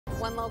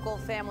One local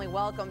family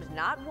welcomed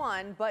not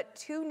one, but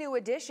two new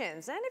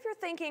additions. And if you're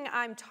thinking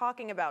I'm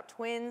talking about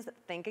twins,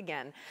 think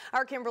again.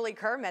 Our Kimberly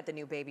Kerr met the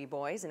new baby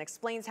boys and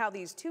explains how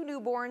these two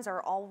newborns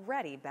are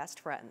already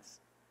best friends.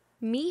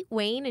 Meet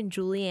Wayne and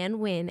Julianne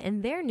Wynn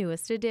and their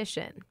newest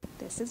addition.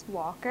 This is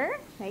Walker,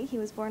 right? He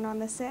was born on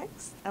the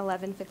 6th,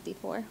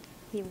 1154.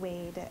 He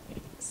weighed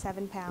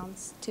 7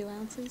 pounds, 2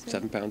 ounces. Right?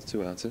 7 pounds,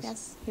 2 ounces.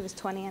 Yes, he was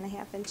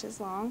 20.5 inches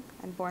long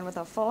and born with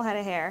a full head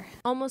of hair.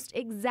 Almost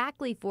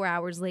exactly 4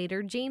 hours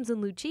later, James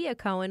and Lucia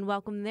Cohen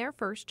welcomed their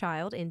first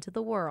child into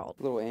the world.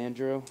 Little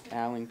Andrew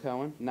Allen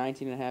Cohen,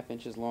 19.5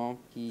 inches long.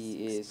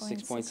 He is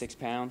 6.6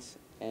 pounds,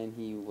 and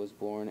he was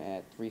born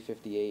at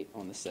 3:58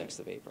 on the 6th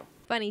of April.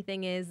 Funny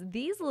thing is,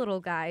 these little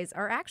guys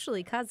are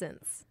actually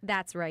cousins.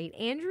 That's right,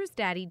 Andrew's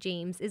daddy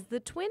James is the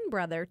twin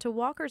brother to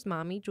Walker's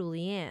mommy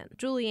Julianne.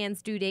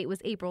 Julianne's due date was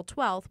April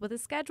 12th with a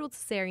scheduled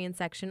cesarean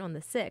section on the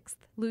 6th.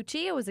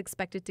 Lucia was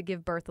expected to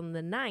give birth on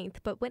the 9th,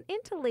 but went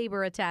into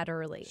labor a tad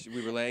early.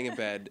 We were laying in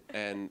bed,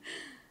 and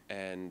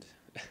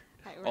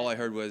all I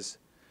heard was,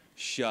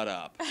 "Shut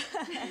up."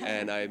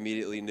 And I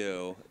immediately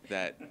knew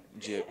that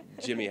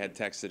Jimmy had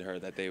texted her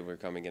that they were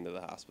coming into the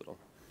hospital.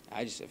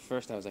 At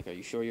first I was like, "Are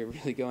you sure you're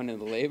really going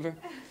into labor?"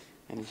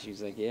 And she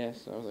was like, "Yeah."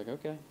 So I was like,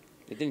 "Okay."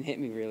 It didn't hit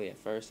me really at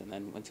first, and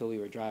then until we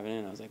were driving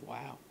in, I was like,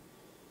 "Wow,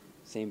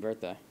 same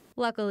birthday."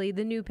 Luckily,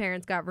 the new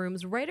parents got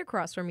rooms right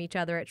across from each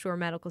other at Shore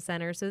Medical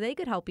Center so they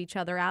could help each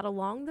other out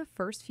along the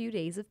first few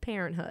days of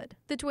parenthood.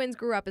 The twins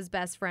grew up as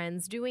best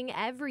friends, doing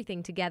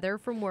everything together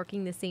from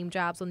working the same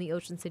jobs on the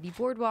Ocean City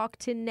Boardwalk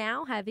to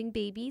now having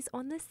babies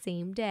on the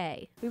same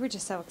day. We were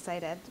just so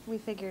excited. We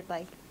figured,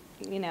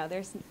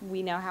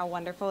 we know how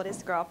wonderful it is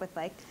to grow up with,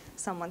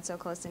 someone so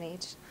close in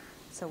age.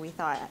 So we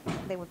thought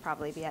they would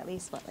probably be at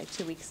least,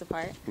 2 weeks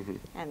apart. Mm-hmm.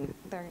 And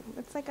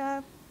it's like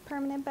a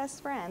permanent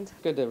best friend.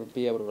 Good to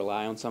be able to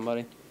rely on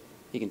somebody.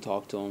 You can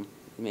talk to them.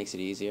 It makes it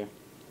easier.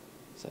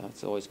 So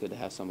it's always good to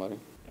have somebody.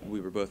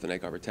 We were both in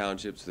Egg Harbor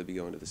Township, so they'd be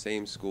going to the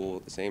same school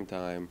at the same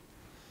time.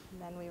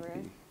 And then we were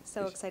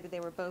so excited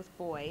they were both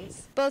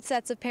boys. Both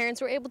sets of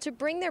parents were able to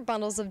bring their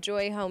bundles of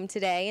joy home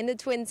today, and the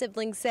twin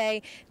siblings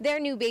say their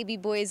new baby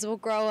boys will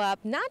grow up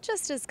not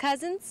just as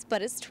cousins,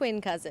 but as twin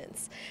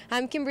cousins.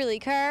 I'm Kimberly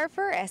Kerr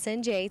for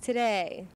SNJ Today.